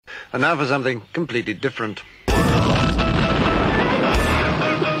And now for something completely different.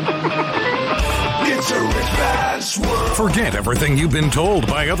 Forget everything you've been told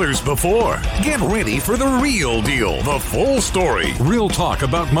by others before. Get ready for the real deal, the full story. Real talk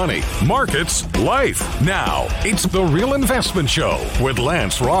about money, markets, life. Now, it's The Real Investment Show with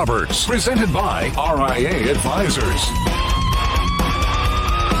Lance Roberts, presented by RIA Advisors.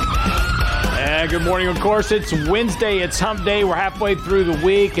 And good morning, of course. It's Wednesday. It's hump day. We're halfway through the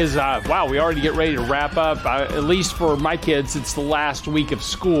week. We already get ready to wrap up. At least for my kids, it's the last week of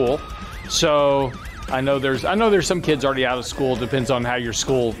school. So I know there's some kids already out of school. Depends on how your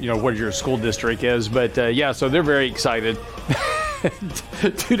school, what your school district is. But so they're very excited.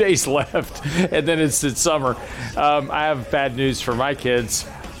 2 days left, and then it's summer. I have bad news for my kids.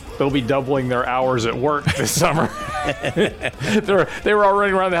 They'll be doubling their hours at work this summer. They were all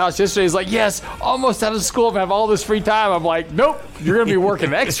running around the house yesterday. It's like, yes, almost out of school and have all this free time. I'm like, nope, you're going to be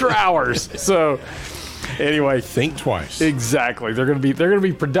working extra hours. So anyway, think twice. Exactly. They're going to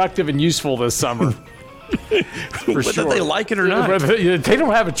be productive and useful this summer. Whether sure. they like it or not. They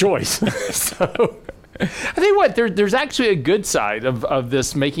don't have a choice. So I tell you what, there's actually a good side of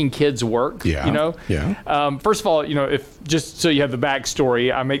this making kids work. Yeah. First of all, if just so you have the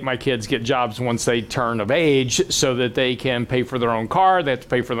backstory, I make my kids get jobs once they turn of age so that they can pay for their own car. They have to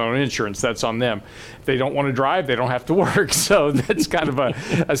pay for their own insurance. That's on them. If they don't want to drive, they don't have to work. So that's kind of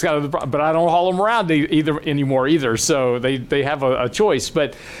the problem. But I don't haul them around anymore either. So they have a choice.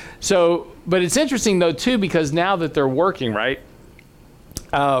 But it's interesting though too, because now that they're working, right?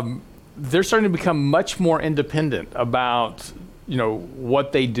 They're starting to become much more independent about,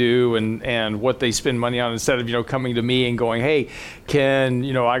 what they do and what they spend money on, instead of, coming to me and going, hey, can,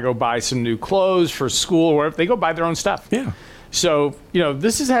 I go buy some new clothes for school, or if they go buy their own stuff. Yeah. So,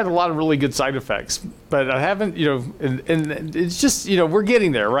 this has had a lot of really good side effects, but I haven't, and it's just, we're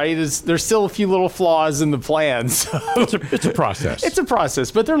getting there, right? There's still a few little flaws in the plan. So it's a process. It's a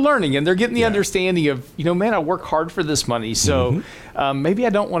process, but they're learning and they're getting the understanding of, man, I work hard for this money. So maybe I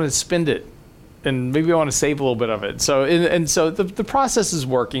don't want to spend it, and maybe I want to save a little bit of it. So, so the process is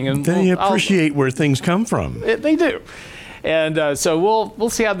working. And they appreciate where things come from. They do. And so we'll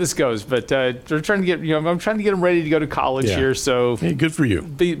see how this goes, but they're trying to get I'm trying to get them ready to go to college here. So hey, good for you.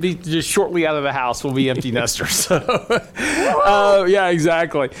 Be just shortly out of the house. We'll be empty nesters. So yeah,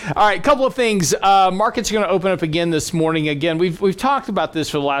 exactly. All right, couple of things. Markets are going to open up again this morning. Again, we've talked about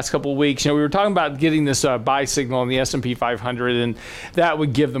this for the last couple of weeks. We were talking about getting this buy signal on the S&P 500, and that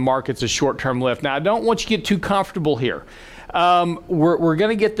would give the markets a short-term lift. Now, I don't want you to get too comfortable here. We're going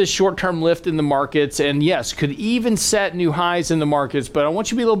to get this short-term lift in the markets, and yes, could even set new highs in the markets, but I want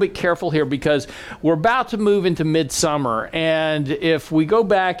you to be a little bit careful here because we're about to move into midsummer, and if we go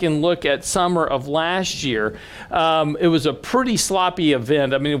back and look at summer of last year, it was a pretty sloppy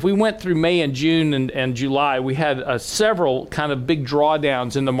event. I mean, if we went through May and June and July, we had several kind of big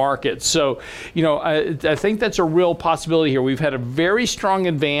drawdowns in the market. So, I think that's a real possibility here. We've had a very strong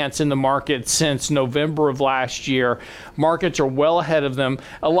advance in the market since November of last year. Markets are well ahead of them.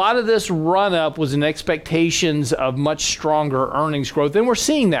 A lot of this run-up was in expectations of much stronger earnings growth, and we're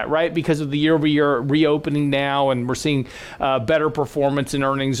seeing that, right, because of the year-over-year reopening now, and we're seeing better performance in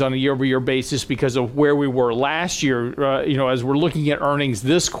earnings on a year-over-year basis because of where we were last year. As we're looking at earnings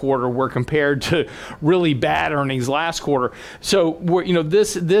this quarter, we're compared to really bad earnings last quarter. So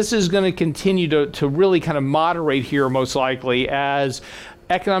this is going to continue to really kind of moderate here, most likely, as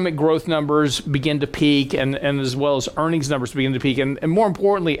economic growth numbers begin to peak and as well as earnings numbers begin to peak. And more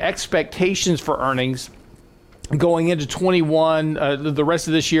importantly, expectations for earnings going into 21, the rest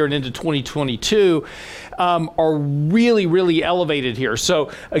of this year and into 2022 are really, really elevated here.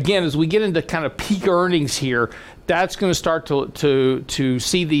 So again, as we get into kind of peak earnings here, that's going to start to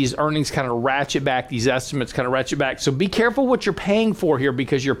see these earnings kind of ratchet back, these estimates kind of ratchet back. So be careful what you're paying for here,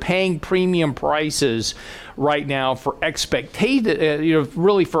 because you're paying premium prices right now for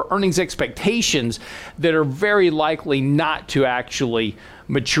really for earnings expectations that are very likely not to actually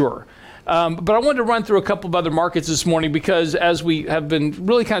mature. But I wanted to run through a couple of other markets this morning because, as we have been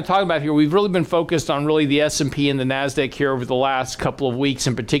really kind of talking about here, we've really been focused on really the S&P and the NASDAQ here over the last couple of weeks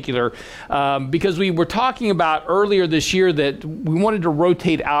in particular, because we were talking about earlier this year that we wanted to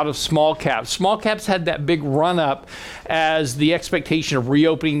rotate out of small caps. Small caps had that big run up as the expectation of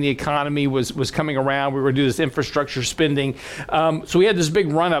reopening the economy was coming around. We were going to do this infrastructure spending. So we had this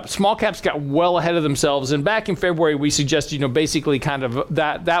big run up. Small caps got well ahead of themselves. And back in February, we suggested, basically kind of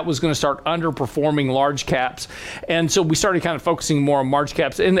that was going to start benchmark underperforming large caps. And so we started kind of focusing more on large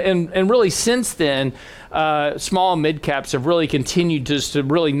caps. And really since then, small and mid caps have really continued to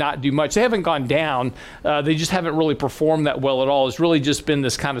really not do much. They haven't gone down. They just haven't really performed that well at all. It's really just been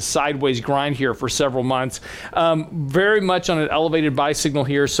this kind of sideways grind here for several months. Very much on an elevated buy signal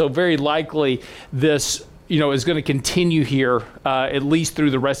here. So very likely this is going to continue here at least through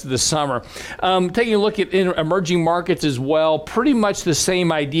the rest of the summer. Taking a look at emerging markets as well, pretty much the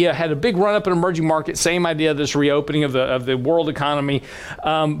same idea. Had a big run up in emerging markets, same idea, this reopening of the world economy.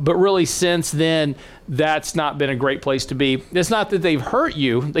 But really since then, that's not been a great place to be. It's not that they've hurt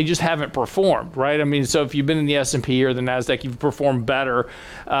you, they just haven't performed, right? I mean, so if you've been in the S&P or the NASDAQ, you've performed better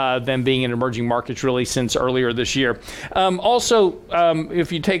than being in emerging markets really since earlier this year. Also,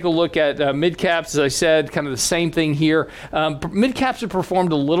 if you take a look at mid caps, as I said, kind of the same thing here. Mid caps have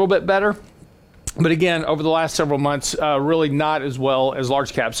performed a little bit better. But again, over the last several months, really not as well as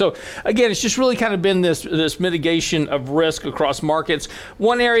large caps. So again, it's just really kind of been this mitigation of risk across markets.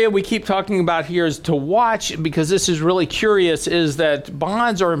 One area we keep talking about here is to watch, because this is really curious, is that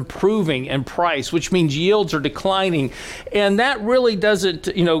bonds are improving in price, which means yields are declining. And that really doesn't,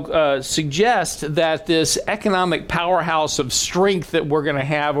 suggest that this economic powerhouse of strength that we're going to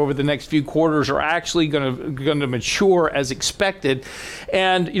have over the next few quarters are actually going to mature as expected.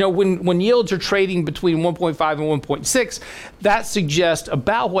 And, when yields are trading between 1.5 and 1.6, that suggests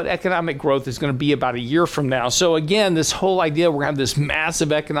about what economic growth is going to be about a year from now. So again, this whole idea we're going to have this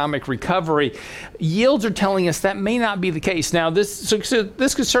massive economic recovery, yields are telling us that may not be the case. Now, this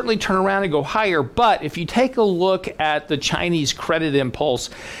could certainly turn around and go higher, but if you take a look at the Chinese credit impulse,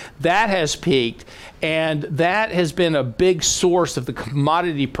 that has peaked, and that has been a big source of the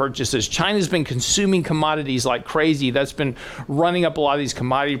commodity purchases. China's been consuming commodities like crazy. That's been running up a lot of these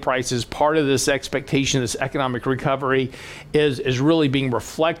commodity prices. Part of this expectation, this economic recovery, is really being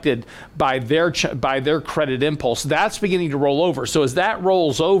reflected by their credit impulse. That's beginning to roll over. So as that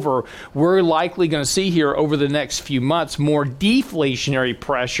rolls over, we're likely going to see here over the next few months more deflationary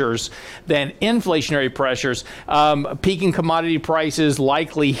pressures than inflationary pressures. Peaking commodity prices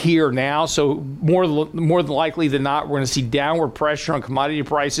likely here now. So more than likely than not, we're going to see downward pressure on commodity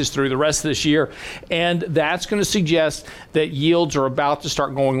prices through the rest of this year. And that's going to suggest that yields are about to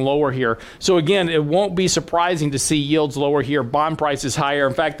start going lower here. So again, it won't be surprising to see yields lower here, bond prices higher.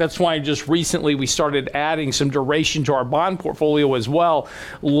 In fact, that's why just recently we started adding some duration to our bond portfolio as well,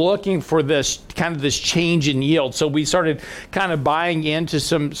 looking for this change in yield. So we started kind of buying into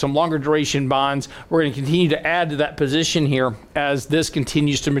some longer duration bonds. We're going to continue to add to that position here as this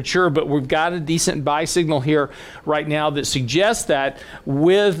continues to mature, but we've got a decent buy signal here right now that suggests that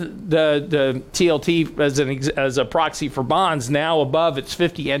with the TLT as a proxy for bonds now above its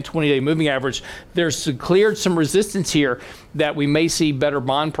 50 and 20-day moving average, there's cleared some resistance here that we may see better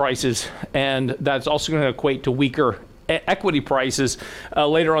bond prices, and that's also going to equate to weaker equity prices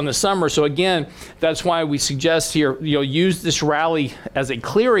later on the summer. So again, that's why we suggest here, use this rally as a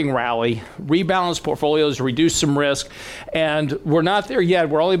clearing rally, rebalance portfolios, reduce some risk. And we're not there yet.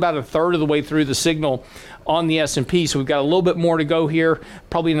 We're only about a third of the way through the signal on the S&P. So we've got a little bit more to go here,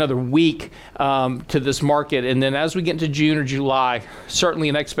 probably another week to this market. And then as we get into June or July, certainly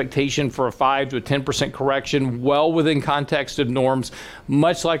an expectation for a 5 to a 10% correction, well within context of norms,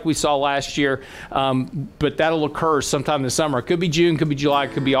 much like we saw last year. But that'll occur sometime this summer. It could be June, could be July,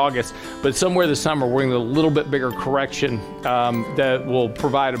 could be August. But somewhere this summer, we're going to get a little bit bigger correction that will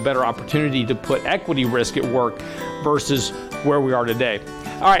provide a better opportunity to put equity risk at work versus where we are today.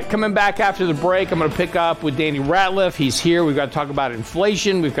 All right, coming back after the break, I'm going to pick up with Danny Ratliff. He's here. We've got to talk about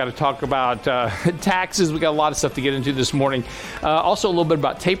inflation. We've got to talk about taxes. We've got a lot of stuff to get into this morning. Also a little bit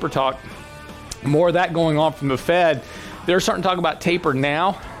about taper talk. More of that going on from the Fed. They're starting to talk about taper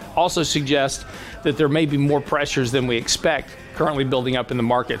now. Also suggests that there may be more pressures than we expect currently building up in the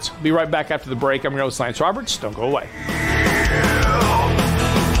markets. Be right back after the break. I'm your host, Lance Roberts. Don't go away.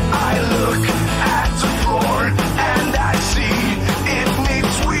 I look at the floor and I see it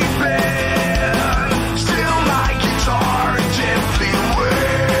needs sweeping. Still my guitar gently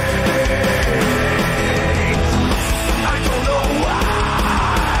waves. I don't know why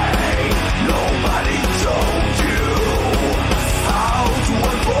nobody told you how to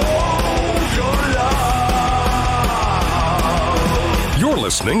unfold your love. You're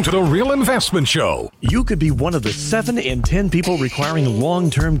listening to The Real Investment Show. You could be one of the 7 in 10 people requiring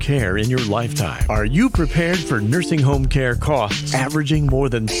long-term care in your lifetime. Are you prepared for nursing home care costs averaging more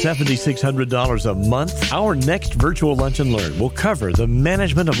than $7,600 a month? Our next virtual Lunch and Learn will cover the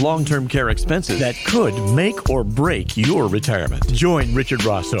management of long-term care expenses that could make or break your retirement. Join Richard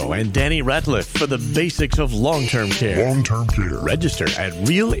Rosso and Danny Ratliff for the basics of long-term care. Long-term care. Register at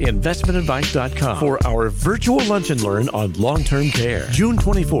realinvestmentadvice.com for our virtual Lunch and Learn on long-term care. June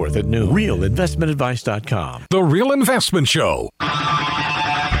 24th at noon. realinvestmentadvice.com. The Real Investment Show.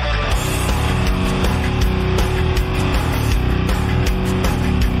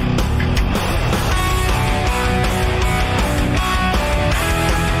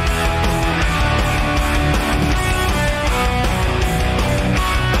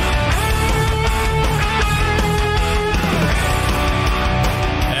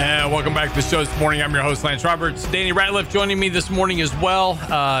 Welcome back to the show this morning. I'm your host, Lance Roberts. Danny Ratliff joining me this morning as well.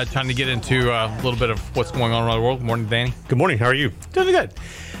 Trying to get into a little bit of what's going on around the world. Good morning, Danny. Good morning. How are you? Doing good.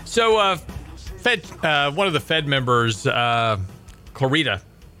 So, Fed, one of the Fed members, Clarita,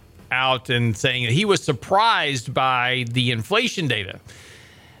 out and saying that he was surprised by the inflation data.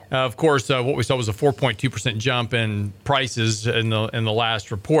 Of course, what we saw was a 4.2% jump in prices in the last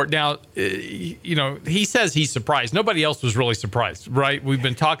report. Now, he says he's surprised. Nobody else was really surprised, right? We've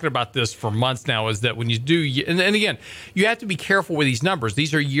been talking about this for months now, is that when you do, and again, you have to be careful with these numbers.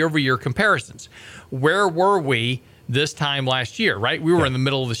 These are year-over-year comparisons. Where were we this time last year, right? We were in the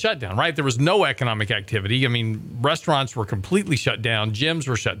middle of the shutdown, right? There was no economic activity. I mean, restaurants were completely shut down. Gyms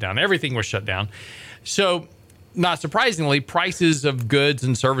were shut down. Everything was shut down. So, not surprisingly, prices of goods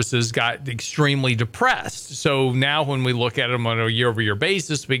and services got extremely depressed. So now when we look at them on a year-over-year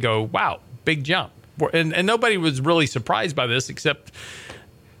basis, we go, wow, big jump. And nobody was really surprised by this except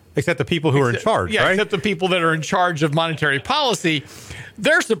the people who are in charge, right? Except the people that are in charge of monetary policy.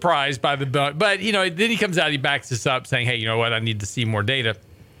 They're surprised by but then he comes out, he backs this up saying, hey, you know what, I need to see more data.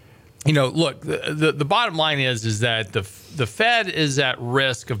 Look, the bottom line is that the Fed is at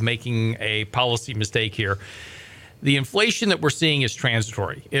risk of making a policy mistake here. The inflation that we're seeing is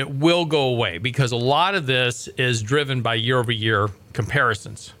transitory. It will go away because a lot of this is driven by year-over-year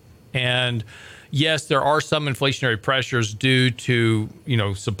comparisons. And yes, there are some inflationary pressures due to,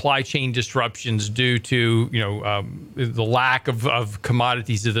 supply chain disruptions, due to, the lack of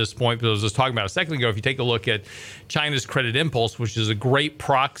commodities at this point. But as I was talking about a second ago, if you take a look at China's credit impulse, which is a great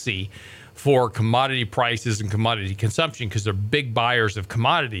proxy for commodity prices and commodity consumption because they're big buyers of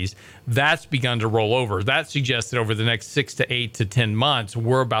commodities, that's begun to roll over. That suggests that over the next 6 to 8 to 10 months,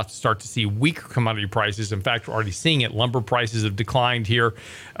 we're about to start to see weaker commodity prices. In fact, we're already seeing it. Lumber prices have declined here.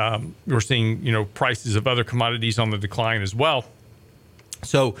 We're seeing, prices of other commodities on the decline as well.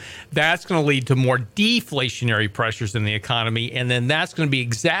 So that's going to lead to more deflationary pressures in the economy. And then that's going to be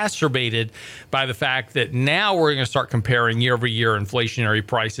exacerbated by the fact that now we're going to start comparing year-over-year inflationary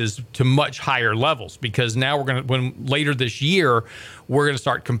prices to much higher levels, because now when later this year, we're going to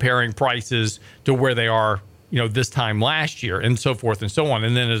start comparing prices to where they are this time last year, and so forth and so on.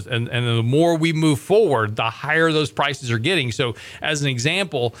 And then and the more we move forward, the higher those prices are getting. So as an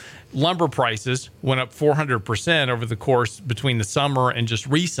example, lumber prices went up 400% over the course between the summer and just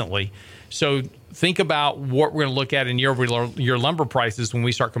recently. So think about what we're going to look at in year-over-year lumber prices when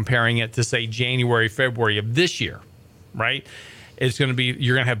we start comparing it to, say, January, February of this year, right? You're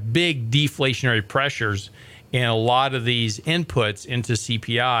going to have big deflationary pressures in a lot of these inputs into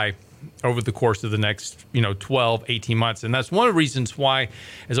CPI over the course of the next 12, 18 months. And that's one of the reasons why,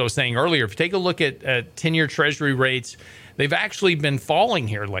 as I was saying earlier, if you take a look at 10-year Treasury rates, they've actually been falling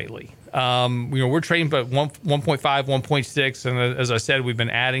here lately. We're trading about 1.5, 1.6. And as I said, we've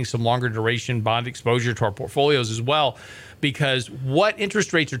been adding some longer duration bond exposure to our portfolios as well, because what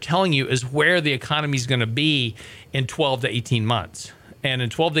interest rates are telling you is where the economy is going to be in 12 to 18 months. And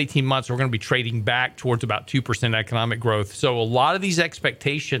in 12 to 18 months, we're going to be trading back towards about 2% economic growth. So a lot of these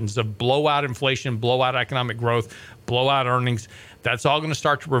expectations of blowout inflation, blowout economic growth, blowout earnings, that's all going to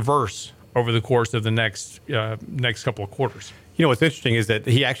start to reverse over the course of the next couple of quarters. What's interesting is that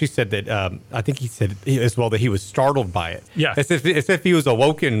he actually said that, I think he said as well that he was startled by it. Yeah. As if he was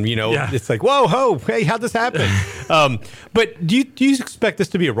awoken, It's like, whoa, ho, hey, how'd this happen? But do you expect this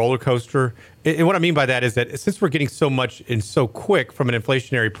to be a roller coaster? And what I mean by that is that since we're getting so much and so quick from an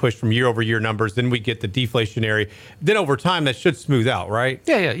inflationary push from year over year numbers, then we get the deflationary. Then over time, that should smooth out, right?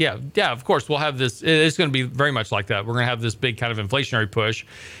 Yeah. Of course, we'll have this. It's going to be very much like that. We're going to have this big kind of inflationary push.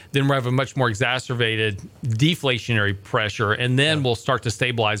 Then we'll have a much more exacerbated deflationary pressure. And then we'll start to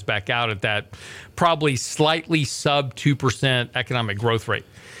stabilize back out at that probably slightly sub 2% economic growth rate.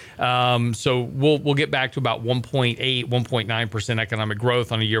 So we'll get back to about 1.8, 1.9% economic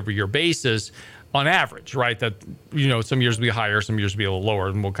growth on a year-over-year basis on average, right? That, some years will be higher, some years will be a little lower,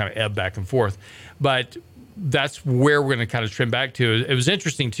 and we'll kind of ebb back and forth. But that's where we're going to kind of trim back to. It was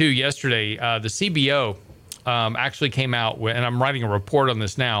interesting, too, yesterday, the CBO actually came out with, and I'm writing a report on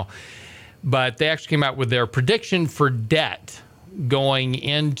this now, but they actually came out with their prediction for debt going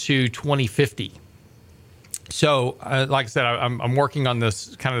into 2050. So, like I said, I'm working on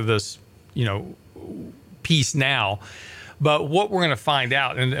this piece now. But what we're going to find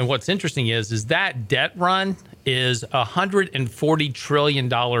out, and what's interesting is that debt run is $140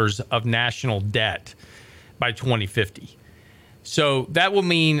 trillion of national debt by 2050. So that will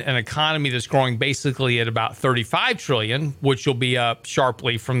mean an economy that's growing basically at about 35 trillion, which will be up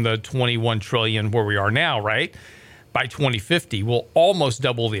sharply from the 21 trillion where we are now, right? By 2050, we'll almost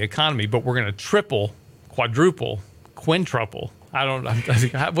double the economy, but we're going to triple, quadruple, quintuple. I don't know.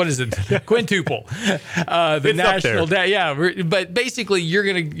 What is it? Quintuple. The national debt. Yeah. But basically, you're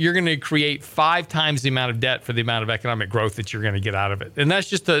gonna create 5 times the amount of debt for the amount of economic growth that you're going to get out of it. And that's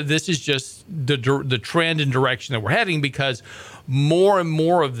just this is just the trend and direction that we're heading, because more and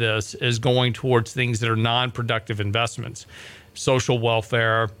more of this is going towards things that are non-productive investments, social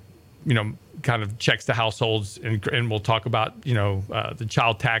welfare, kind of checks to households, and we'll talk about, the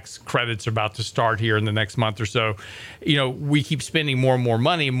child tax credits are about to start here in the next month or so. We keep spending more and more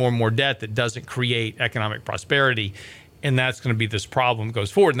money, more and more debt that doesn't create economic prosperity. And that's going to be this problem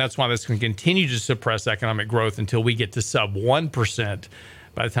goes forward. And that's why that's going to continue to suppress economic growth until we get to sub 1%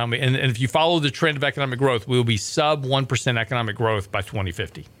 by the time and if you follow the trend of economic growth, we will be sub 1% economic growth by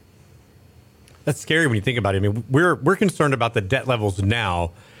 2050. That's scary when you think about it. I mean, we're concerned about the debt levels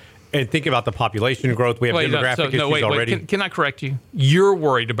now. And think about the population growth. We have demographic issues already. Can I correct you? You're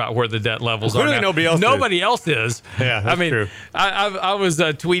worried about where the debt levels are now. Nobody else is. Yeah, that's true. I was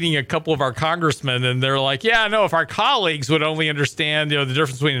tweeting a couple of our congressmen, and they're like, "Yeah, no. If our colleagues would only understand, the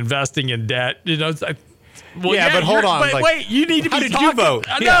difference between investing and debt, it's like." Well, but hold on. But wait, you need to be talking. How did you vote?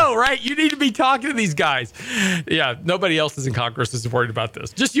 I know, right? You need to be talking to these guys. Yeah, nobody else is in Congress is worried about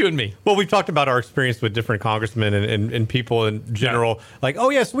this. Just you and me. Well, we've talked about our experience with different congressmen and people in general. Yeah. Like,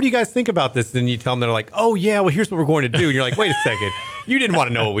 oh, yes, what do you guys think about this? And you tell them, they're like, oh, yeah, well, here's what we're going to do. And you're like, wait a second. You didn't want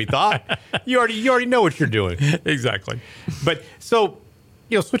to know what we thought. You already know what you're doing. Exactly. But so,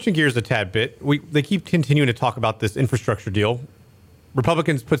 switching gears a tad bit, they keep continuing to talk about this infrastructure deal.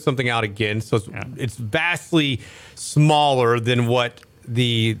 Republicans put something out again, so it's vastly smaller than what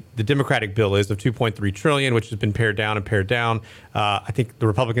the Democratic bill is of $2.3 trillion, which has been pared down. I think the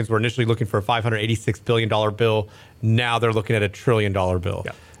Republicans were initially looking for a $586 billion bill. Now they're looking at a $1 trillion bill.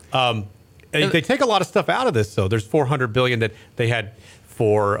 Yeah. They take a lot of stuff out of this, though. There's $400 billion that they had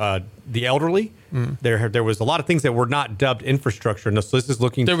for the elderly. There was a lot of things that were not dubbed infrastructure, and so this is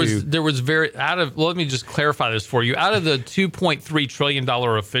looking there was let me just clarify this for you. Out of the $2.3 trillion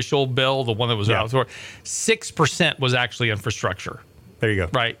official bill, the one that was out for 6% was actually infrastructure. There you go.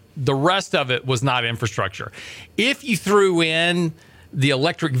 Right. The rest of it was not infrastructure. If you threw in the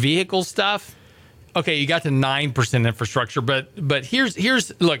electric vehicle stuff, okay, you got to 9% infrastructure, but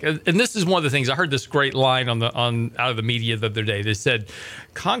here's look, and this is one of the things I heard this great line out of the media the other day. They said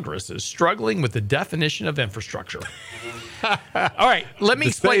Congress is struggling with the definition of infrastructure. All right, let me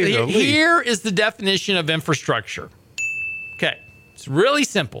explain. Here is the definition of infrastructure. Okay, it's really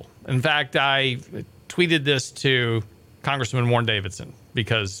simple. In fact, I tweeted this to Congressman Warren Davidson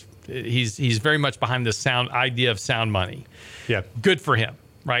because he's very much behind this idea of sound money. Yeah, good for him,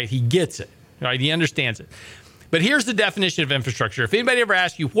 right? He gets it. Right, he understands it. But here's the definition of infrastructure. If anybody ever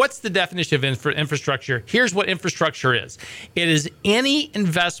asks you, what's the definition of infrastructure? Here's what infrastructure is. It is any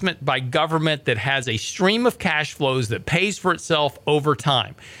investment by government that has a stream of cash flows that pays for itself over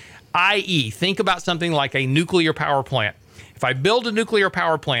time. I.e., think about something like a nuclear power plant. If I build a nuclear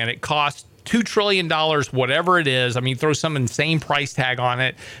power plant, it costs $2 trillion, whatever it is. I mean, throw some insane price tag on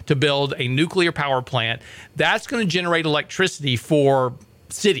it to build a nuclear power plant. That's going to generate electricity for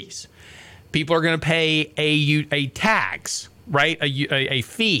cities. People are going to pay a tax, right? A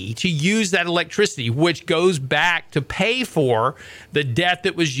fee to use that electricity, which goes back to pay for the debt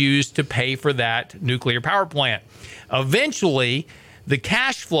that was used to pay for that nuclear power plant. Eventually, the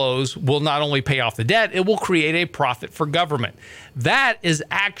cash flows will not only pay off the debt, it will create a profit for government. That is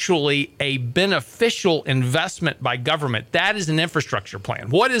actually a beneficial investment by government. That is an infrastructure plan.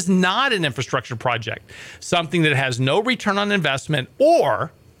 What is not an infrastructure project? Something that has no return on investment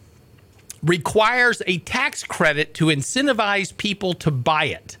or requires a tax credit to incentivize people to buy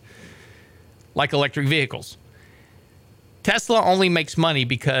it, like electric vehicles. Tesla only makes money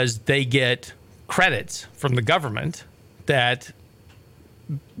because they get credits from the government that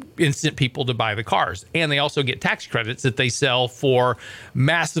incent people to buy the cars. And they also get tax credits that they sell for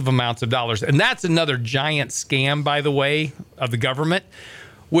massive amounts of dollars. And that's another giant scam, by the way, of the government,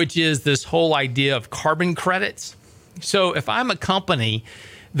 which is this whole idea of carbon credits. So if I'm a company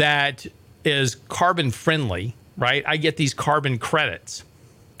that is carbon friendly, right, I get these carbon credits.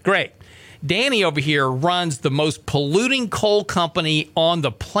 Great. Danny over here runs the most polluting coal company on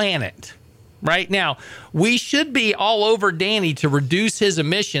the planet. Right now, we should be all over Danny to reduce his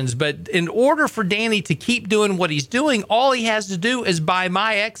emissions. But in order for Danny to keep doing what he's doing, all he has to do is buy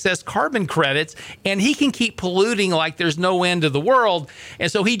my excess carbon credits, and he can keep polluting like there's no end to the world.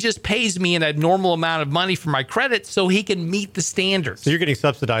 And so he just pays me an abnormal amount of money for my credits so he can meet the standards. So you're getting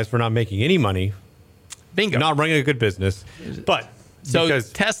subsidized for not making any money. Bingo. Not running a good business. But so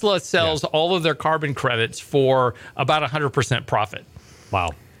because, Tesla sells all of their carbon credits for about 100% profit.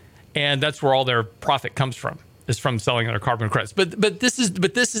 Wow. And that's where all their profit comes from, is from selling their carbon credits. But this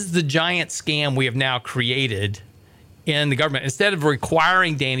is the giant scam we have now created in the government. Instead of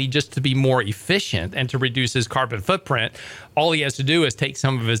requiring Danny just to be more efficient and to reduce his carbon footprint, all he has to do is take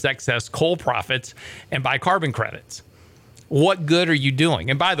some of his excess coal profits and buy carbon credits. What good are you doing?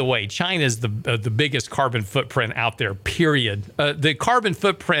 And by the way, China is the biggest carbon footprint out there, period. The carbon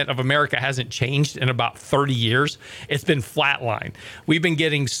footprint of America hasn't changed in about 30 years. It's been flatlined. We've been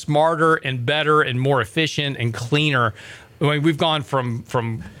getting smarter and better and more efficient and cleaner. I mean, we've gone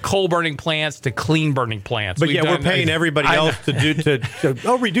from coal burning plants to clean burning plants. But we're paying everybody else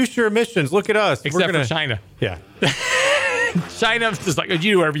to reduce your emissions. Look at us. Except for China. Yeah. China's just like, you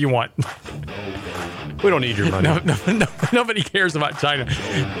do whatever you want. We don't need your money. No, nobody cares about China.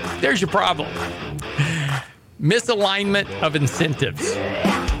 There's your problem. Misalignment of incentives.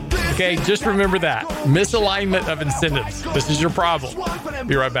 Okay, just remember that. Misalignment of incentives. This is your problem.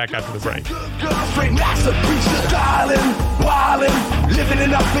 Be right back after the break. Straight masterpieces, styling, wildin', living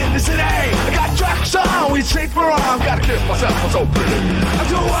it up in the city. I got tracks on, we take for arm. Gotta kiss myself, I'm so pretty. I'm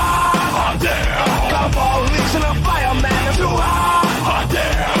too hot, damn. Got a ball leaks and a fireman. I'm too hot,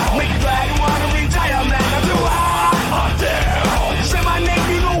 damn. Make you glad you wanna retire, man. I'm too hot, damn. Say my name,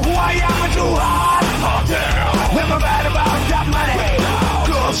 you know who I am. I'm too hot, damn. Never bad about that money.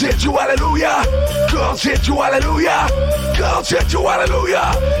 Girls hit you, hallelujah. Girls hit you, hallelujah. Girls hit you,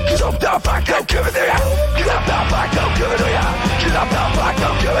 hallelujah. Cause I'm down back, I'm giving to ya. Cause I'm down back, I'm giving to ya. Cause I'm down back,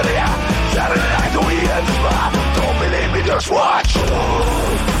 I'm giving to ya. Saturday night, the weekend is mine. Don't believe me, just watch.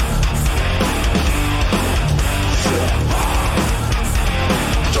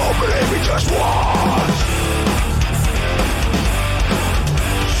 Don't believe me, just watch.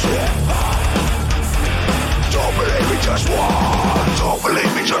 Don't believe me, just watch. Don't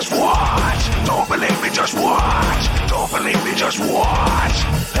believe me, just watch. Don't believe me, just watch. Don't believe me, just watch.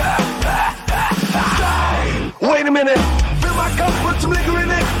 Wait a minute. Fill my cup, put some liquor in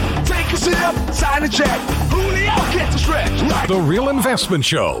it. Take a sip, sign a check. Julio gets a stretch. The Real Investment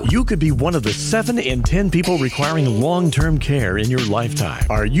Show. You could be one of the 7 in 10 people requiring long-term care in your lifetime.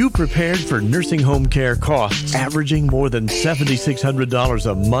 Are you prepared for nursing home care costs averaging more than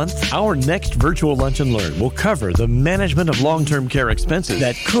 $7,600 a month? Our next virtual lunch and learn will cover the management of long-term care expenses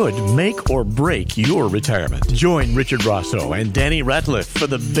that could make or break your retirement. Join Richard Rosso and Danny Ratliff for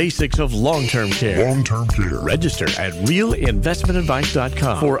the basics of long-term care. Long-term care. Register at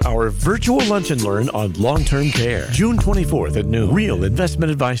realinvestmentadvice.com for our virtual lunch and learn on long-term care. June 24th at noon.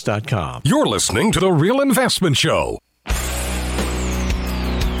 Realinvestmentadvice.com. You're listening to The Real Investment Show. A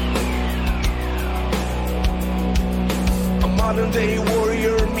modern day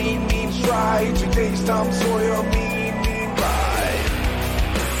warrior, mean stride. Today's Tom Sawyer, mean ride.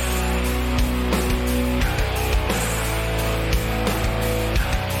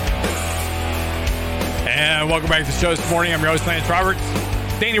 And welcome back to the show this morning. I'm your host, Lance Roberts.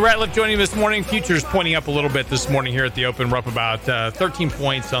 Danny Ratliff joining me this morning. Futures pointing up a little bit this morning here at the open. We're up about 13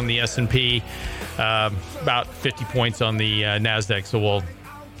 points on the S&P, about 50 points on the NASDAQ. So we'll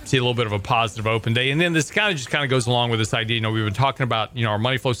see a little bit of a positive open day. And then this kind of goes along with this idea. We've been talking about, our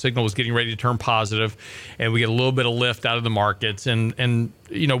money flow signal was getting ready to turn positive, and we get a little bit of lift out of the markets. And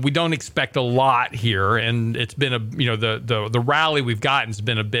we don't expect a lot here. And it's been the rally we've gotten has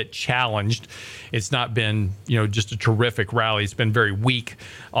been a bit challenged. It's not been, just a terrific rally. It's been very weak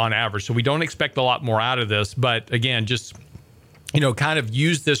on average. So we don't expect a lot more out of this. But again, just kind of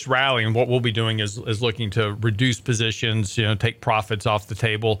use this rally, and what we'll be doing is looking to reduce positions, take profits off the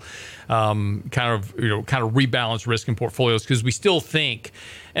table, kind of rebalance risk in portfolios, because we still think,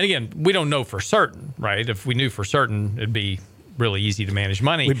 and again, we don't know for certain, right? If we knew for certain, it'd be really easy to manage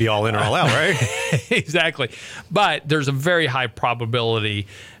money. We'd be all in or all out, right? Exactly. But there's a very high probability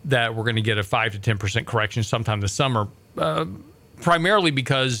that we're going to get a 5 to 10% correction sometime this summer. primarily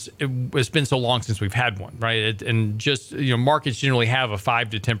because it's been so long since we've had one, right? And just, markets generally have a 5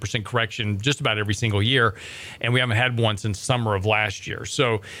 to 10% correction just about every single year, and we haven't had one since summer of last year.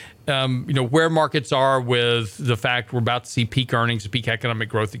 So, where markets are with the fact we're about to see peak earnings, peak economic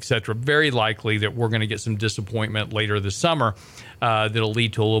growth, et cetera, very likely that we're going to get some disappointment later this summer that'll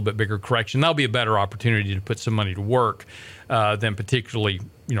lead to a little bit bigger correction. That'll be a better opportunity to put some money to work than particularly,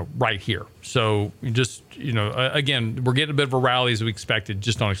 right here. So just, again, we're getting a bit of a rally as we expected.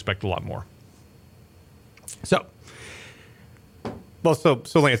 Just don't expect a lot more. So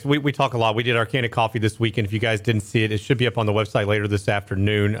Lance, we talk a lot. We did our Candid Coffee this weekend. If you guys didn't see it, it should be up on the website later this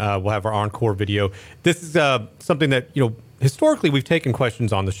afternoon. We'll have our encore video. This is something that, historically we've taken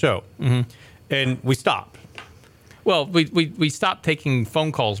questions on the show, and we stopped. Well, we stopped taking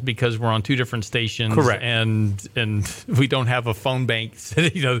phone calls because we're on two different stations. Correct. And we don't have a phone bank. I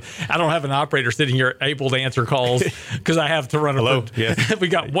don't have an operator sitting here able to answer calls because I have to run Hello? Yes. We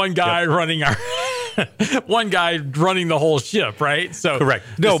got one guy running one guy running the whole ship, right? So correct.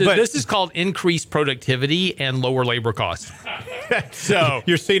 This is called increased productivity and lower labor costs. So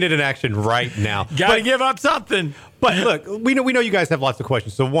you're seeing it in action right now. Got to give up something. But look, we know you guys have lots of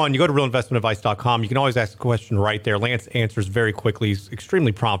questions. So one, you go to realinvestmentadvice.com. You can always ask a question right there. Lance answers very quickly. He's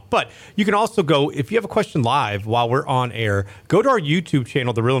extremely prompt. But you can also go, if you have a question live while we're on air, go to our YouTube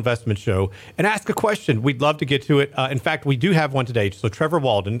channel, The Real Investment Show, and ask a question. We'd love to get to it. In fact, we do have one today. So Trevor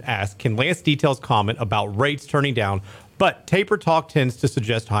Walden asked, can Lance Details comment about rates turning down, but taper talk tends to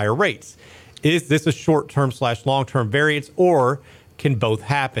suggest higher rates? Is this a short-term / long-term variance, or can both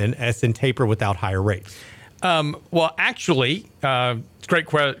happen, as in taper without higher rates? Well, actually, it's a great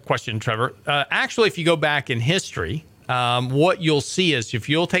question, Trevor. Actually, if you go back in history, what you'll see is if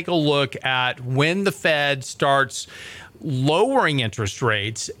you'll take a look at when the Fed starts lowering interest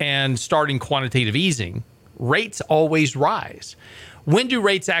rates and starting quantitative easing, rates always rise. When do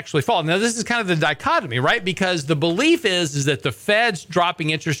rates actually fall? Now, this is kind of the dichotomy, right? Because the belief is that the Fed's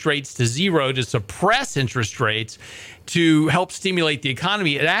dropping interest rates to zero to suppress interest rates to help stimulate the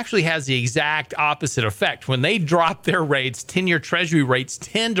economy. It actually has the exact opposite effect. When they drop their rates, 10-year Treasury rates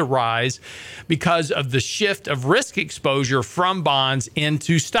tend to rise because of the shift of risk exposure from bonds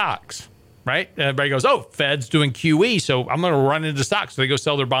into stocks. Right? Everybody goes, oh, Fed's doing QE, so I'm going to run into stocks. So they go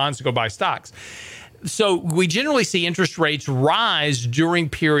sell their bonds to go buy stocks. So we generally see interest rates rise during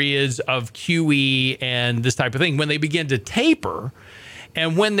periods of QE and this type of thing. When they begin to taper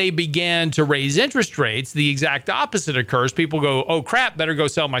and when they begin to raise interest rates, the exact opposite occurs. People go, oh, crap, better go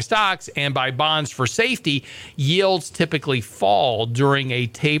sell my stocks and buy bonds for safety. Yields typically fall during a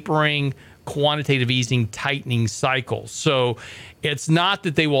tapering, quantitative easing, tightening cycle. So it's not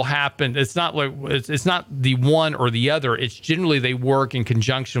that they will happen. It's not like it's not the one or the other. It's generally they work in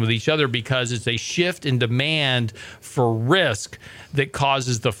conjunction with each other because it's a shift in demand for risk that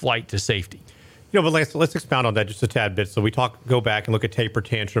causes the flight to safety. But Lance, let's expound on that just a tad bit. So we go back and look at taper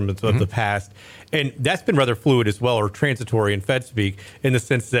tantrums of the past, and that's been rather fluid as well, or transitory in Fed speak, in the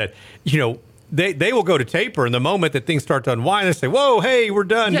sense that, they will go to taper, and the moment that things start to unwind, they say, whoa, hey, we're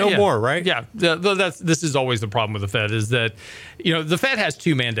done, no more, right? Yeah, this is always the problem with the Fed is that, the Fed has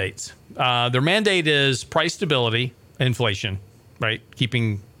two mandates. Their mandate is price stability, inflation, right?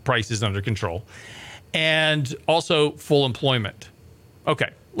 Keeping prices under control, and also full employment. Okay,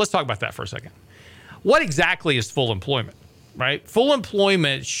 let's talk about that for a second. What exactly is full employment, right? Full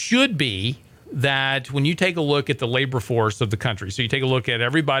employment should be that when you take a look at the labor force of the country, so you take a look at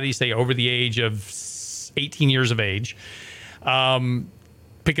everybody, say, over the age of 18 years of age,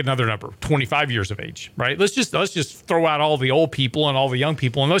 pick another number, 25 years of age, right? Let's just throw out all the old people and all the young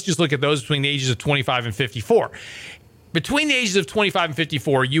people, and let's just look at those between the ages of 25 and 54. Between the ages of 25 and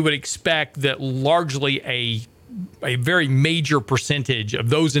 54, you would expect that largely a very major percentage of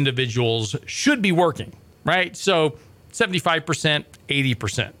those individuals should be working, right? So 75%,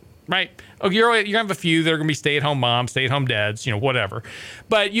 80%. Right? Okay, you're going to have a few that are going to be stay-at-home moms, stay-at-home dads, whatever.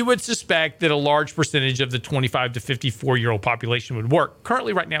 But you would suspect that a large percentage of the 25 to 54-year-old population would work.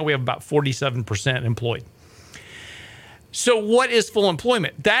 Currently, right now, we have about 47% employed. So what is full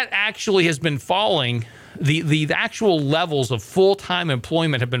employment? That actually has been falling. The actual levels of full-time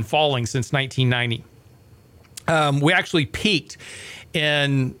employment have been falling since 1990. We actually peaked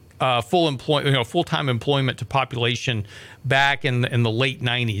in full-time employment to population back in the late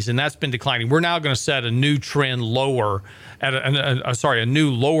 90s, and that's been declining. We're now going to set a new trend lower, a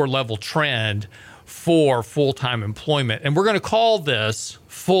new lower level trend for full-time employment, and we're going to call this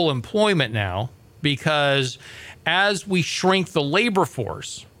full employment now because as we shrink the labor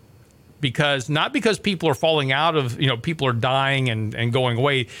force, not because people are falling out of, people are dying and going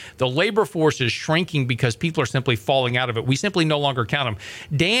away. The labor force is shrinking because people are simply falling out of it. We simply no longer count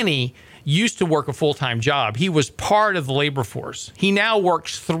them. Danny used to work a full-time job. He was part of the labor force. He now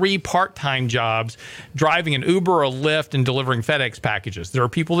works 3 part-time jobs, driving an Uber, a Lyft, and delivering FedEx packages. There are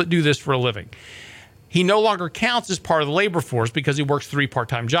people that do this for a living. He no longer counts as part of the labor force because he works 3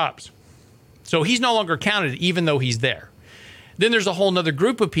 part-time jobs. So he's no longer counted even though he's there. Then there's a whole nother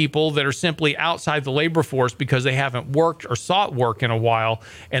group of people that are simply outside the labor force because they haven't worked or sought work in a while,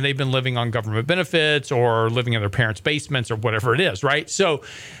 and they've been living on government benefits or living in their parents' basements or whatever it is, right? So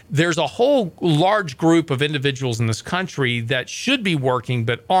there's a whole large group of individuals in this country that should be working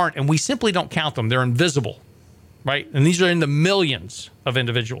but aren't, and we simply don't count them. They're invisible, right? And these are in the millions of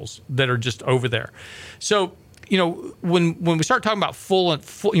individuals that are just over there. So when we start talking about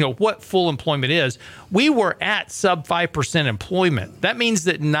what full employment is, we were at sub 5% employment. That means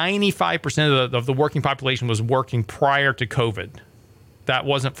that 95% of the working population was working prior to COVID. That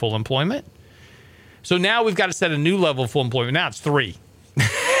wasn't full employment. So now we've got to set a new level of full employment. Now it's 3.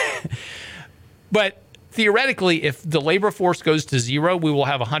 But theoretically, if the labor force goes to 0, we will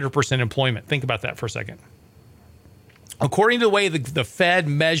have 100% employment. Think about that for a second. According to the way the Fed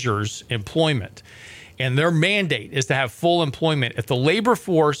measures employment, and their mandate is to have full employment. If the labor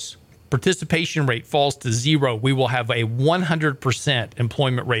force participation rate falls to 0, we will have a 100%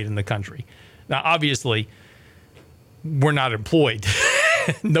 employment rate in the country. Now, obviously, we're not employed.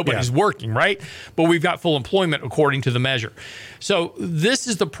 Nobody's working, right? But we've got full employment according to the measure. So this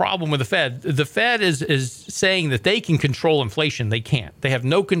is the problem with the Fed. The Fed is saying that they can control inflation. They can't. They have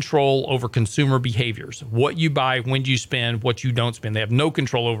no control over consumer behaviors. What you buy, when you spend, what you don't spend. They have no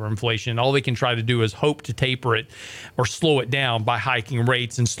control over inflation. All they can try to do is hope to taper it or slow it down by hiking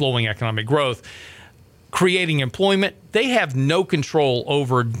rates and slowing economic growth. Creating employment, they have no control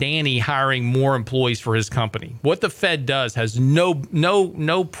over Danny hiring more employees for his company. What the Fed does has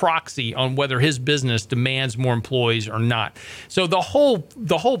no proxy on whether his business demands more employees or not. So the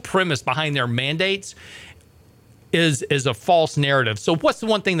whole premise behind their mandates is a false narrative. So what's the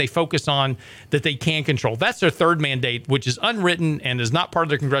one thing they focus on that they can control? That's their third mandate, which is unwritten and is not part of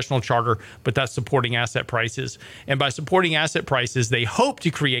their congressional charter, but that's supporting asset prices. And by supporting asset prices, they hope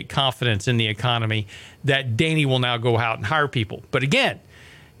to create confidence in the economy that Danny will now go out and hire people. But again,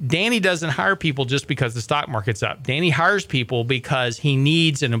 Danny doesn't hire people just because the stock market's up. Danny hires people because he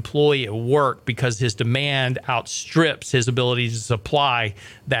needs an employee at work because his demand outstrips his ability to supply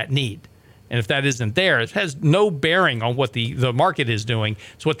that need. And if that isn't there, it has no bearing on what the market is doing.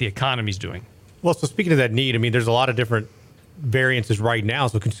 It's what the economy's doing. Well, so speaking of that need, I mean, there's a lot of different variances right now.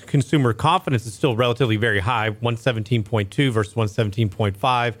 So consumer confidence is still relatively very high, 117.2 versus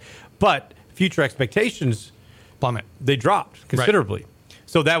 117.5. But future expectations plummet. They dropped considerably. Right.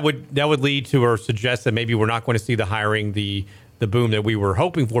 So that would lead to or suggest that maybe we're not going to see the hiring, the boom that we were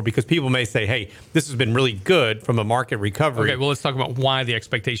hoping for, because people may say, hey, this has been really good from a market recovery. Okay, well, let's talk about why the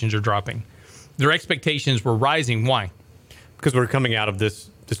expectations are dropping. Their expectations were rising. Why? Because we're coming out of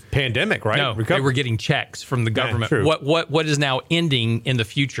this pandemic, right? No, they were getting checks from the government. True. What is now ending in the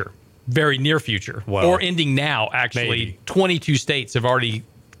future, very near future, or ending now? Actually, maybe. 22 states have already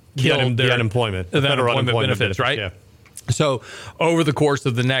killed the unemployment benefits, right? Yeah. So over the course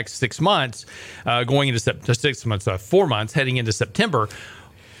of the next 6 months, going into 6 months, 4 months, heading into September,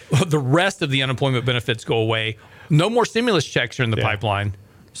 the rest of the unemployment benefits go away. No more stimulus checks are in the pipeline.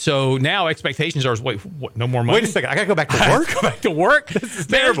 So now expectations are, wait, what, no more money? Wait a second, I got to go back to work? Go back to work? This is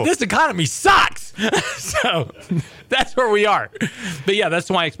terrible. This economy sucks. So that's where we are. But yeah, that's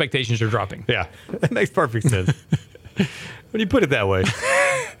why expectations are dropping. Yeah, that makes perfect sense. When you put it that way.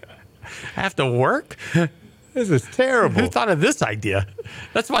 I have to work? This is terrible. Who thought of this idea?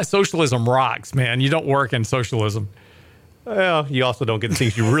 That's why socialism rocks, man. You don't work in socialism. Well, you also don't get the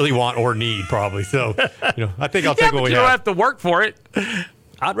things you really want or need, probably. So, I think I'll take what we have. You don't have to work for it.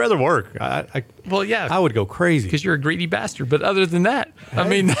 I'd rather work. Well, yeah. I would go crazy. Because you're a greedy bastard. But other than that, I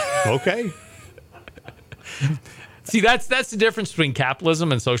mean. Okay. See, that's the difference between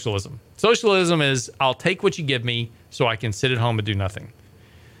capitalism and socialism. Socialism is, I'll take what you give me so I can sit at home and do nothing.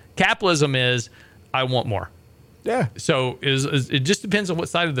 Capitalism is, I want more. Yeah. So it just depends on what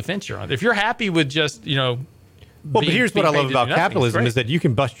side of the fence you're on. If you're happy with just, but here's what I love about capitalism is that you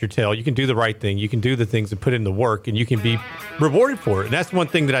can bust your tail, you can do the right thing, you can do the things and put in the work, and you can be rewarded for it. And that's one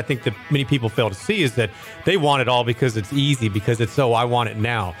thing that I think that many people fail to see is that they want it all because it's easy, because it's I want it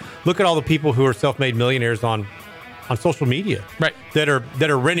now. Look at all the people who are self-made millionaires on social media, right? That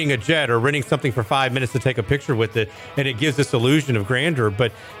are renting a jet or renting something for 5 minutes to take a picture with it, and it gives this illusion of grandeur.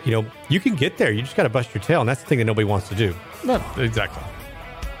 But you can get there. You just got to bust your tail, and that's the thing that nobody wants to do. No, exactly.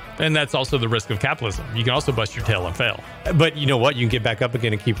 And that's also the risk of capitalism. You can also bust your tail and fail. But you know what? You can get back up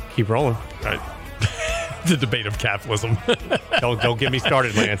again and keep rolling. Right. The debate of capitalism. Don't get me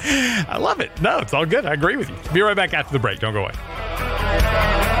started, Lance. I love it. No, it's all good. I agree with you. Be right back after the break. Don't go away.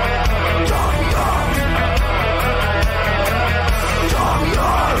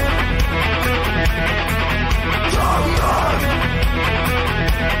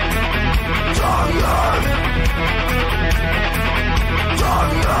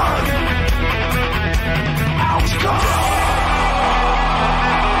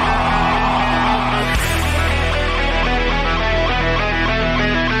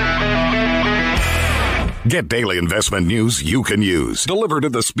 Get daily investment news you can use, delivered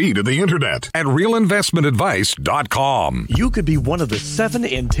at the speed of the internet at realinvestmentadvice.com. You could be one of the 7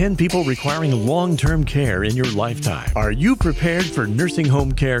 in 10 people requiring long-term care in your lifetime. Are you prepared for nursing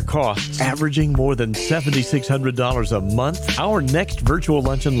home care costs averaging more than $7,600 a month? Our next virtual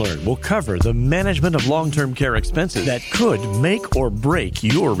Lunch and Learn will cover the management of long-term care expenses that could make or break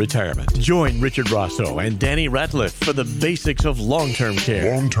your retirement. Join Richard Rosso and Danny Ratliff for the basics of long-term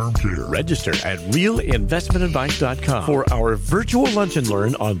care. Long-term care. Register at realinvestmentadvice.com for our virtual Lunch and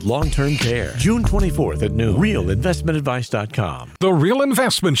Learn on long-term care. June 24th at noon. realinvestmentadvice.com. The Real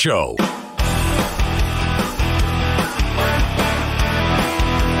Investment Show.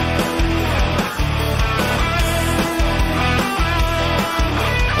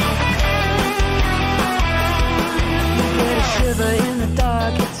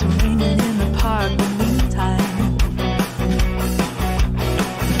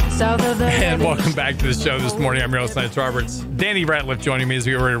 And welcome back to the show this morning. I'm Real Lance Roberts. Danny Ratliff joining me as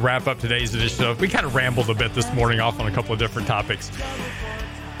we get ready to wrap up today's edition of. We kind of rambled a bit this morning off on a couple of different topics.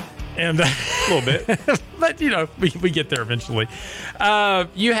 And a little bit. But, you know, we get there eventually.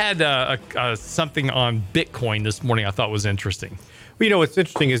 You had something on Bitcoin this morning I thought was interesting. Well, you know, what's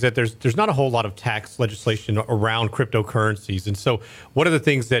interesting is that there's not a whole lot of tax legislation around cryptocurrencies. And so one of the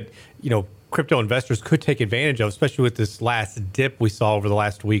things that, you know, crypto investors could take advantage of, especially with this last dip we saw over the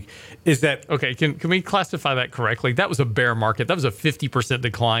last week, is that... Okay, can we classify that correctly? That was a bear market. That was a 50%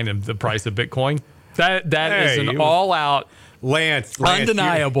 decline in the price of Bitcoin. That is an all-out... Lance,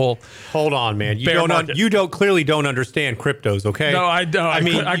 undeniable. Hold on, man. You clearly don't understand cryptos, okay? No, I don't.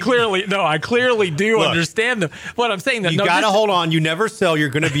 I clearly do understand them. What I'm saying that you gotta hold on. You never sell. You're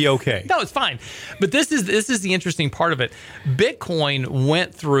going to be okay. No, it's fine. But this is the interesting part of it. Bitcoin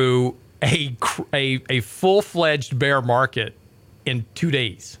went through a full-fledged bear market in 2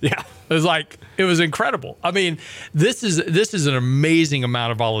 days. Yeah. It was incredible. I mean, this is an amazing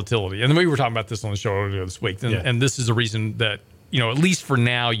amount of volatility. And we were talking about this on the show earlier this week. And this is the reason that, you know, at least for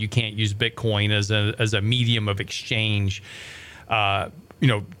now, you can't use Bitcoin as a medium of exchange, you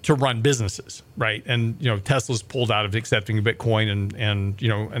know, to run businesses, right? And, you know, Tesla's pulled out of accepting Bitcoin and you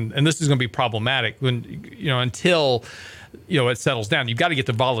know, and this is going to be problematic when, you know, until, you know, it settles down. You've got to get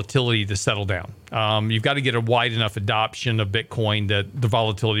the volatility to settle down. You've got to get a wide enough adoption of Bitcoin that the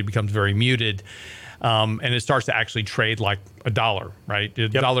volatility becomes very muted. And it starts to actually trade like a dollar, right? The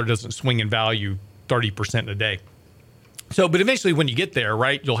dollar doesn't swing in value 30% in a day. So, but eventually when you get there,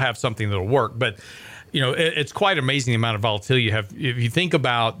 right, you'll have something that'll work. But, you know, it's quite amazing the amount of volatility you have. If you think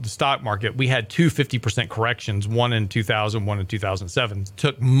about the stock market, we had two 50% corrections, one in 2000, one in 2007. It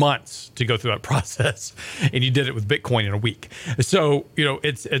took months to go through that process, and you did it with Bitcoin in a week. So, you know,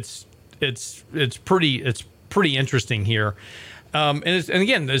 it's pretty interesting here. And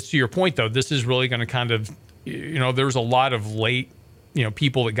again, as to your point, though, this is really going to kind of, you know, there's a lot of late, you know,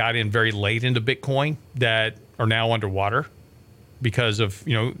 people that got in very late into Bitcoin that are now underwater because of,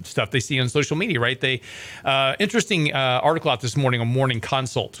 you know, stuff they see on social media, right? They interesting article out this morning on Morning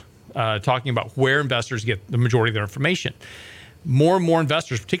Consult talking about where investors get the majority of their information. More and more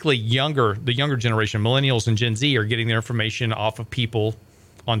investors, particularly the younger generation, millennials and Gen Z, are getting their information off of people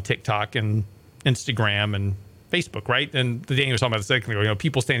on TikTok and Instagram and Facebook, right? And Danny was talking about a second ago, you know,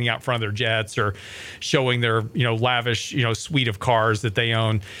 people standing out front of their jets or showing their, you know, lavish, you know, suite of cars that they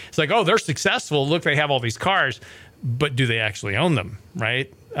own. It's like, oh, they're successful. Look, they have all these cars, but do they actually own them,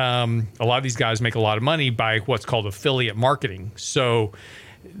 right? A lot of these guys make a lot of money by what's called affiliate marketing. So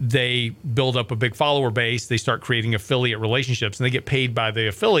they build up a big follower base. They start creating affiliate relationships, and they get paid by the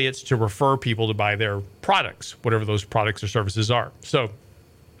affiliates to refer people to buy their products, whatever those products or services are. So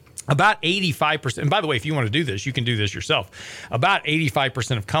about 85%, and by the way, if you want to do this, you can do this yourself. About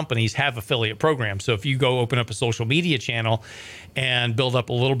 85% of companies have affiliate programs. So if you go open up a social media channel and build up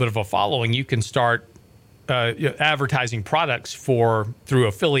a little bit of a following, you can start advertising products through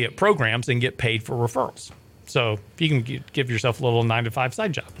affiliate programs and get paid for referrals. So if you can give yourself a little 9-to-5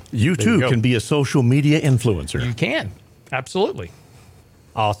 side job. You too can be a social media influencer. You can. Absolutely.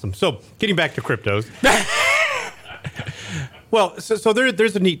 Awesome. So getting back to cryptos. Well, so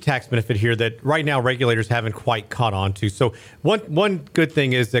there's a neat tax benefit here that right now regulators haven't quite caught on to. So one good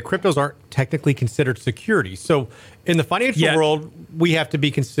thing is that cryptos aren't technically considered securities. So in the financial world, we have to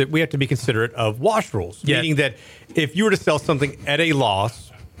be considerate of wash rules, meaning that if you were to sell something at a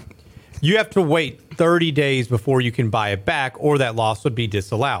loss, you have to wait 30 days before you can buy it back, or that loss would be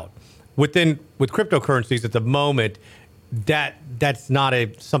disallowed. With cryptocurrencies at the moment, that's not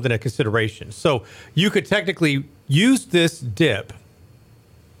something of consideration. So you could technically use this dip.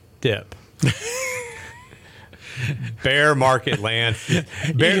 Bear market, Lance. You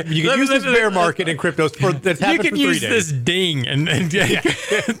can use this bear market in cryptos that's happened for 3 days. You can use this ding and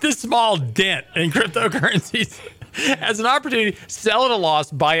this small dent in cryptocurrencies as an opportunity. Sell at a loss,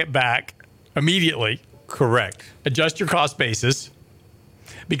 buy it back immediately. Correct. Adjust your cost basis,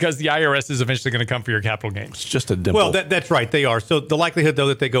 because the IRS is eventually going to come for your capital gains. It's just a dimple. Well, that's right. They are. So the likelihood, though,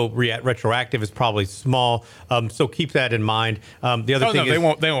 that they go retroactive is probably small. So keep that in mind. The other thing is... they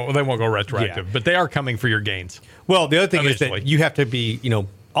won't go retroactive, but they are coming for your gains. Well, the other thing eventually. is that you have to be,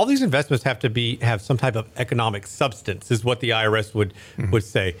 all these investments have to have some type of economic substance, is what the IRS would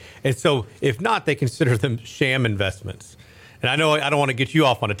say. And so if not, they consider them sham investments. And I know I don't want to get you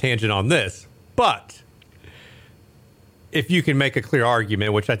off on a tangent on this, but... if you can make a clear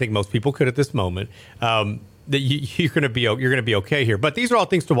argument, which I think most people could at this moment, that you're going to be okay here. But these are all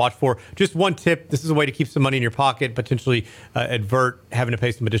things to watch for. Just one tip: this is a way to keep some money in your pocket, potentially advert having to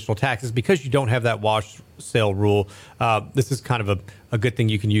pay some additional taxes because you don't have that wash sale rule. This is kind of a good thing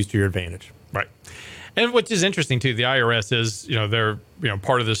you can use to your advantage. Right. And which is interesting too, the IRS is, they're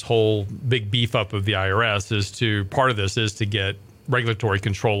part of this whole big beef up of the IRS is to get regulatory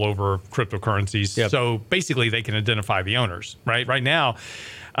control over cryptocurrencies. Yep. So basically they can identify the owners, right? Right now,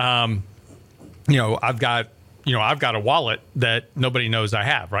 I've got a wallet that nobody knows I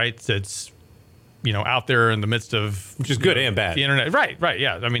have, right? It's out there in the midst of, which is good and bad. The internet. Right.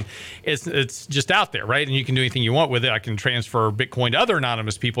 Yeah. I mean, it's just out there, right? And you can do anything you want with it. I can transfer Bitcoin to other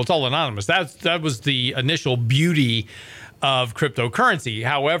anonymous people. It's all anonymous. That was the initial beauty of cryptocurrency.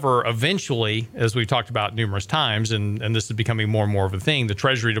 However, eventually, as we've talked about numerous times, and this is becoming more and more of a thing, the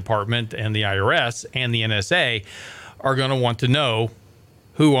Treasury Department and the IRS and the NSA are going to want to know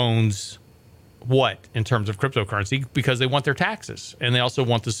who owns what in terms of cryptocurrency, because they want their taxes, and they also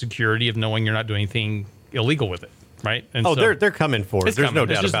want the security of knowing you're not doing anything illegal with it, right? And so they're coming for it. There's no doubt about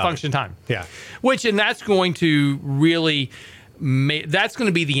it. It's just a function of time. Yeah. And that's going to really that's going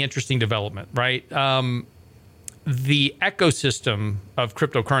to be the interesting development, right? The ecosystem of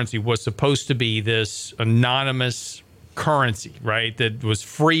cryptocurrency was supposed to be this anonymous currency, right? That was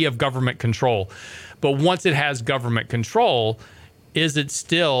free of government control. But once it has government control,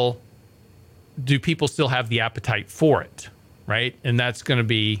 do people still have the appetite for it, right? And that's going to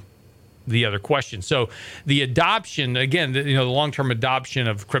be the other question. So the adoption, again, the long-term adoption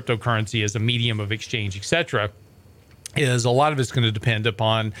of cryptocurrency as a medium of exchange, et cetera, is a lot of it's going to depend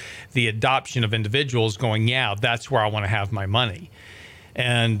upon the adoption of individuals going, that's where I want to have my money.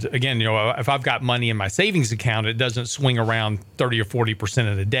 And again, if I've got money in my savings account, it doesn't swing around 30 or 40%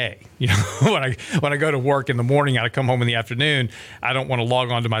 in a day. When I go to work in the morning, I come home in the afternoon, I don't want to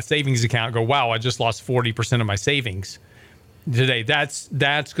log on to my savings account and go, wow, I just lost 40% of my savings today. That's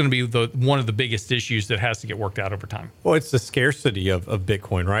going to be one of the biggest issues that has to get worked out over time. Well, it's the scarcity of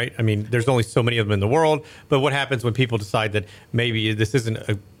Bitcoin, right? I mean, there's only so many of them in the world, but what happens when people decide that maybe this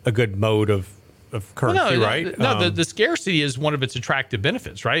isn't a good mode of currency, right? No, the scarcity is one of its attractive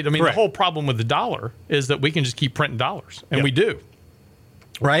benefits, right? I mean, correct. The whole problem with the dollar is that we can just keep printing dollars, and we do,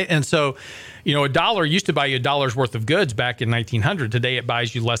 right? And so, a dollar used to buy you $1 worth of goods back in 1900. Today, it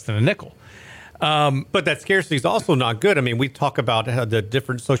buys you less than a nickel. But that scarcity is also not good. I mean, we talk about how the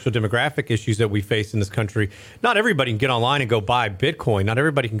different social demographic issues that we face in this country. Not everybody can get online and go buy Bitcoin. Not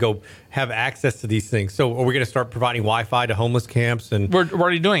everybody can go have access to these things. So are we going to start providing Wi-Fi to homeless camps? And we're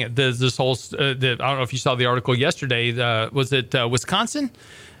already doing it. There's this whole, I don't know if you saw the article yesterday. Was it Wisconsin,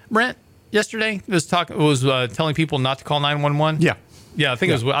 Brent? Yesterday, it was telling people not to call 911. Yeah, I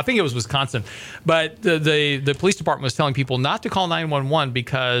think it was Wisconsin, but the police department was telling people not to call 911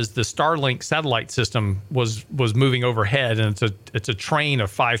 because the Starlink satellite system was moving overhead, and it's a train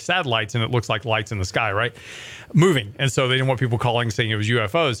of 5 satellites, and it looks like lights in the sky, right, moving, and so they didn't want people calling saying it was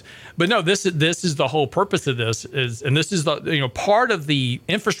UFOs. But no, this is the whole purpose of this and this is the part of the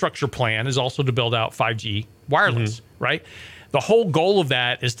infrastructure plan is also to build out 5G wireless, right? The whole goal of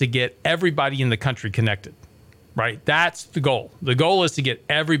that is to get everybody in the country connected. Right. That's the goal. The goal is to get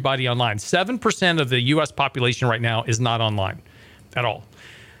everybody online. 7% of the U.S. population right now is not online at all.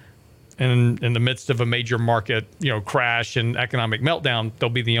 And in the midst of a major market, crash and economic meltdown, they'll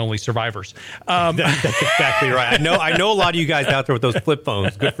be the only survivors. That's exactly right. I know a lot of you guys out there with those flip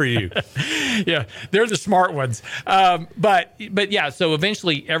phones. Good for you. Yeah, they're the smart ones. But yeah, so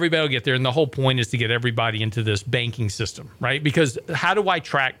eventually everybody will get there. And the whole point is to get everybody into this banking system, right? Because how do I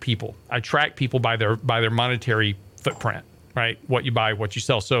track people? I track people by their monetary footprint, right? What you buy, what you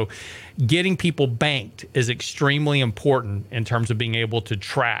sell. So getting people banked is extremely important in terms of being able to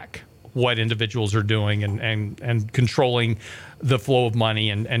track what individuals are doing and controlling the flow of money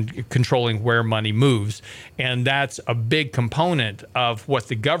and controlling where money moves. And that's a big component of what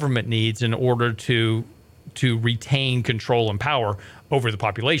the government needs in order to retain control and power over the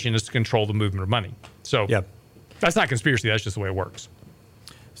population, is to control the movement of money. So that's not conspiracy. That's just the way it works.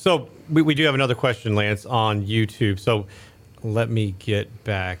 So we do have another question, Lance, on YouTube. So let me get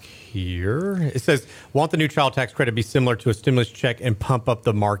back here. It says, want the new child tax credit to be similar to a stimulus check and pump up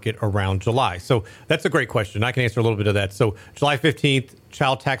the market around July? So that's a great question. I can answer a little bit of that. So July 15th,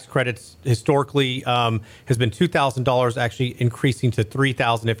 child tax credits historically has been $2,000, actually increasing to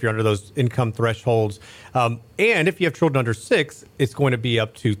 $3,000 if you're under those income thresholds. And if you have children under 6, it's going to be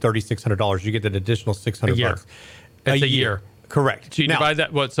up to $3,600. You get an additional $600. It's a year. Correct. So you divide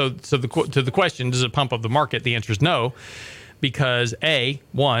that. So to the question, does it pump up the market? The answer is no. Because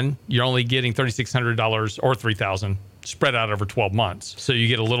one, you're only getting $3,600 or $3,000 spread out over 12 months. So you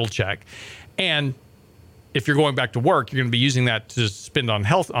get a little check. And if you're going back to work, you're going to be using that to spend on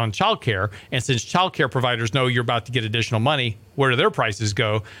childcare. And since childcare providers know you're about to get additional money, where do their prices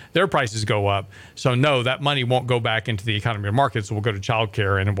go? Their prices go up. So no, that money won't go back into the economy or markets. It will go to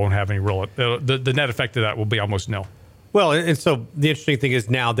childcare, and it won't have any real. The net effect of that will be almost nil. Well, and so the interesting thing is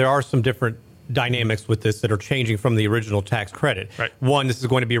now there are some different dynamics with this that are changing from the original tax credit. Right. One, this is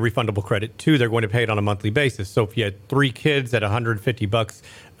going to be a refundable credit. Two, they're going to pay it on a monthly basis. So if you had 3 kids at $150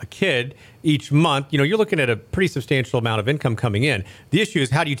 a kid each month, you're looking at a pretty substantial amount of income coming in. The issue is,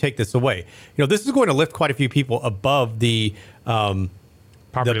 how do you take this away? This is going to lift quite a few people above the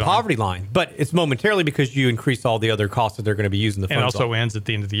poverty line, but it's momentarily because you increase all the other costs that they're going to be using the funds and also on. ends at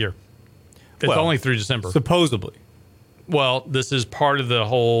the end of the year. It's only through December. Supposedly. Well, this is part of the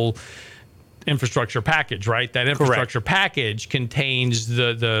whole infrastructure package, right? That infrastructure package contains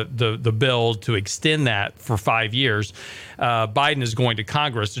the bill to extend that for 5 years. Biden is going to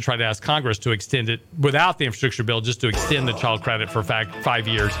Congress to try to ask Congress to extend it without the infrastructure bill, just to extend the child credit for 5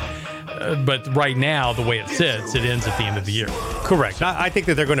 years. But right now, the way it sits, it ends at the end of the year. Correct. I think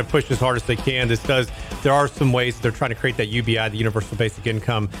that they're going to push as hard as they can. There are some ways they're trying to create that UBI, the Universal Basic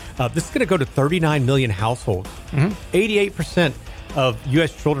Income. This is going to go to 39 million households. 88% of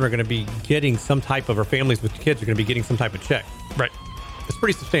U.S. children are going to be getting some type of, or families with kids are going to be getting some type of check. Right. It's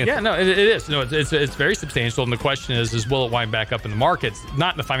pretty substantial. Yeah, no, it is. No, it's very substantial. And the question is will it wind back up in the markets?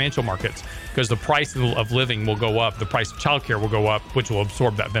 Not in the financial markets, because the price of living will go up. The price of childcare will go up, which will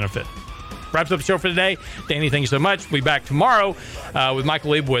absorb that benefit. Wraps up the show for today. Danny, thank you so much. We'll be back tomorrow with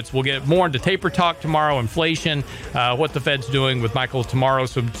Michael Leibowitz. We'll get more into taper talk tomorrow, inflation, what the Fed's doing with Michael tomorrow.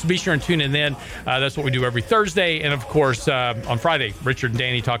 So be sure and tune in then. That's what we do every Thursday. And, of course, on Friday, Richard and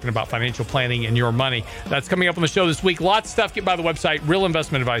Danny talking about financial planning and your money. That's coming up on the show this week. Lots of stuff. Get by the website,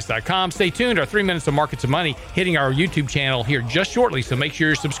 realinvestmentadvice.com. Stay tuned. Our 3 minutes of markets and money hitting our YouTube channel here just shortly. So make sure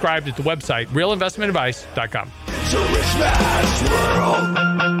you're subscribed at the website, realinvestmentadvice.com. It's a rich man's world.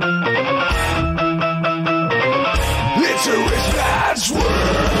 It's a rich man's world.